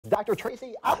Dr.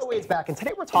 Tracy Alloway is back, and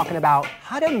today we're talking about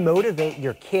how to motivate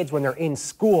your kids when they're in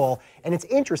school. And it's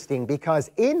interesting because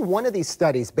in one of these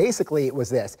studies, basically it was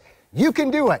this: you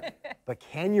can do it, but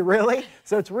can you really?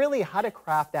 So it's really how to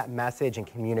craft that message and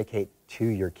communicate to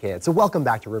your kids. So welcome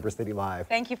back to River City Live.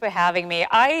 Thank you for having me.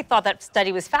 I thought that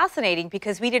study was fascinating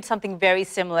because we did something very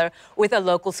similar with a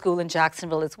local school in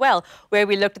Jacksonville as well, where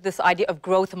we looked at this idea of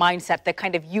growth mindset, that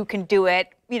kind of you can do it,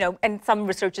 you know, and some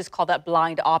researchers call that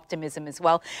blind optimism as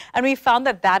well. And we found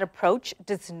that that approach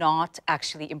does not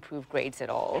actually improve grades at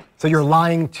all. So you're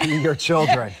lying to your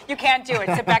children. You can't do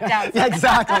it. Sit back down. Yeah,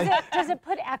 exactly. Does it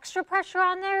put extra pressure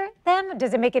on them?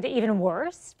 Does it make it even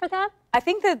worse for them? I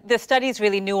think that the study is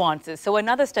really nuances. So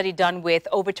another study done with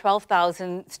over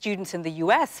 12,000 students in the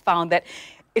US found that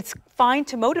it's fine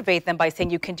to motivate them by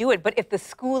saying you can do it, but if the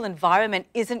school environment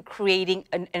isn't creating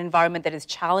an environment that is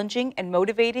challenging and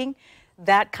motivating,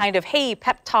 that kind of, hey,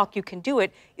 pep talk, you can do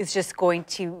it, is just going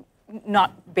to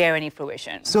not bear any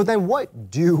fruition. So then what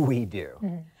do we do?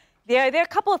 Mm-hmm. There are a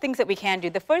couple of things that we can do.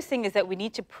 The first thing is that we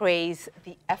need to praise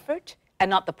the effort and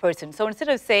not the person. So instead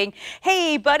of saying,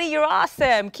 hey, buddy, you're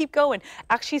awesome, keep going,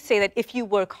 actually say that if you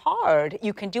work hard,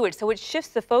 you can do it. So it shifts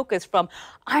the focus from,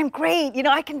 I'm great, you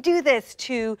know, I can do this,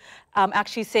 to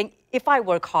actually saying, if I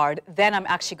work hard, then I'm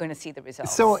actually going to see the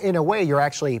results. So in a way, you're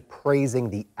actually praising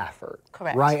the effort.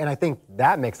 Correct. Right? And I think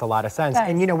that makes a lot of sense.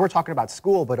 And you know, we're talking about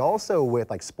school, but also with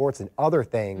like sports and other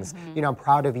things. Mm-hmm. You know, I'm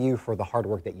proud of you for the hard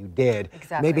work that you did.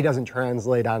 Exactly. Maybe it doesn't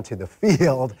translate onto the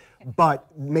field, but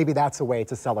maybe that's a way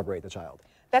to celebrate the child.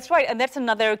 That's right, and that's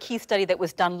another key study that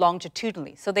was done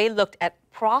longitudinally. So they looked at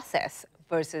process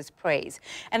versus praise.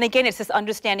 And again, it's this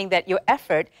understanding that your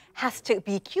effort has to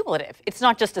be cumulative. It's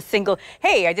not just a single,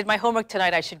 hey, I did my homework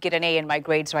tonight, I should get an A in my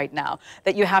grades right now.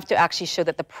 That you have to actually show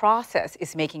that the process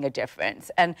is making a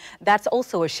difference. And that's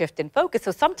also a shift in focus.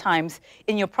 So sometimes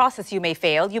in your process you may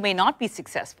fail, you may not be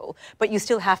successful, but you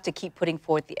still have to keep putting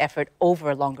forth the effort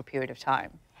over a longer period of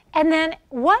time. And then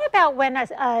what about when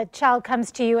a child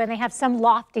comes to you and they have some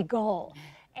lofty goal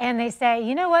and they say,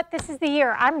 you know what, this is the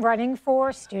year I'm running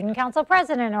for student council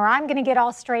president, or I'm going to get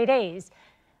all straight A's.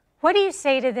 What do you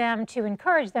say to them to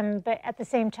encourage them, but at the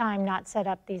same time not set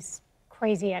up these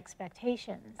crazy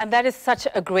expectations? And that is such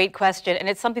a great question, and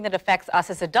it's something that affects us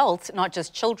as adults, not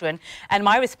just children. And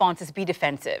my response is be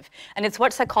defensive. And it's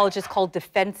what psychologists call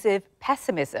defensive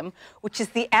pessimism, which is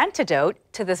the antidote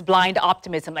to this blind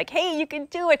optimism, like, hey, you can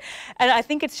do it. And I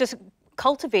think it's just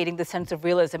cultivating the sense of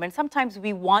realism. And sometimes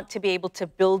we want to be able to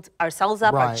build ourselves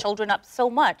up, our children up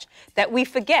so much that we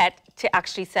forget to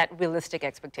actually set realistic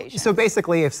expectations. So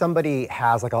basically, if somebody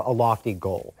has like a lofty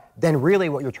goal, then really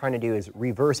what you're trying to do is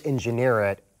reverse engineer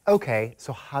it. Okay,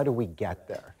 so how do we get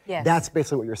there? Yes. That's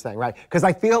basically what you're saying, right? Because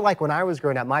I feel like when I was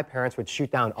growing up, my parents would shoot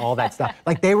down all that stuff.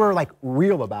 Like they were like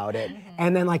real about it. Mm-hmm.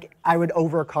 And then like I would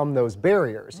overcome those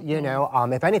barriers, mm-hmm. you know?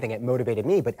 If anything, it motivated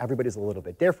me, but everybody's a little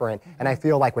bit different. Mm-hmm. And I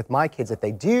feel like with my kids, if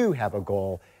they do have a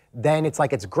goal, then it's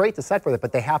like it's great to set for it,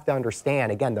 but they have to understand,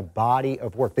 again, the body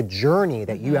of work, the journey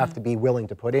that you have to be willing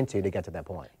to put into to get to that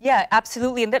point. Yeah,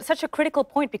 absolutely. And that's such a critical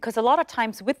point, because a lot of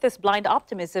times with this blind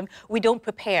optimism, we don't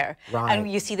prepare. Right. And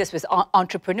you see this with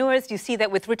entrepreneurs, you see that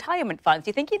with retirement funds.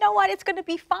 You think, you know what, it's going to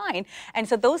be fine. And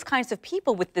so those kinds of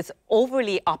people with this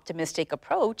overly optimistic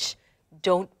approach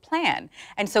don't plan.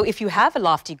 And so if you have a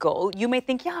lofty goal, you may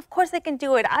think, yeah, of course I can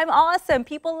do it. I'm awesome.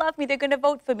 People love me. They're going to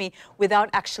vote for me, without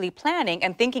actually planning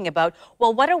and thinking about,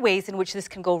 well, what are ways in which this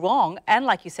can go wrong? And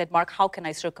like you said, Mark, how can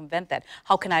I circumvent that?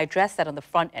 How can I address that on the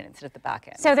front end instead of the back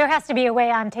end? So there has to be a way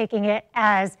I'm taking it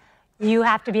as you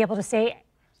have to be able to say,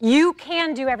 you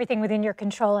can do everything within your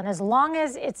control. And as long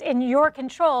as it's in your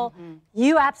control, mm-hmm.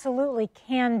 you absolutely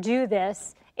can do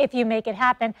this. If you make it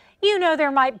happen. You know, there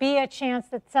might be a chance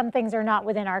that some things are not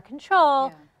within our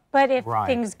control, but if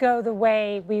things go the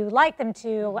way we would like them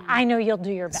to, I know you'll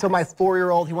do your best. So my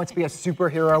 4-year-old, he wants to be a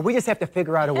superhero. We just have to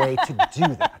figure out a way to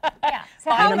do that. Yeah. So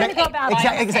how are we going to go about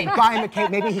it? Exactly. Buy him a cake.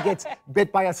 Maybe he gets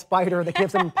bit by a spider that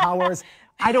gives him powers.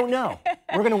 I don't know.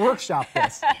 We're going to workshop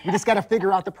this. We just got to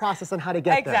figure out the process on how to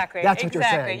get there. That's what you're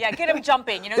saying. Yeah, get him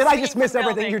jumping. You know, did I just miss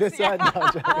everything you just said? No,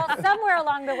 well, somewhere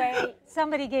along the way,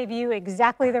 somebody gave you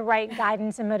exactly the right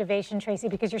guidance and motivation, Tracy,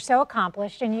 because you're so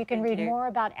accomplished, and you can read more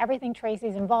about everything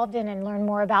Tracy's involved in and learn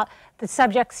more about the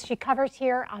subjects she covers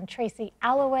here on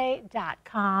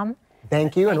tracyalloway.com.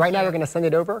 Thank you. And right now we're going to send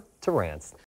it over to Rance.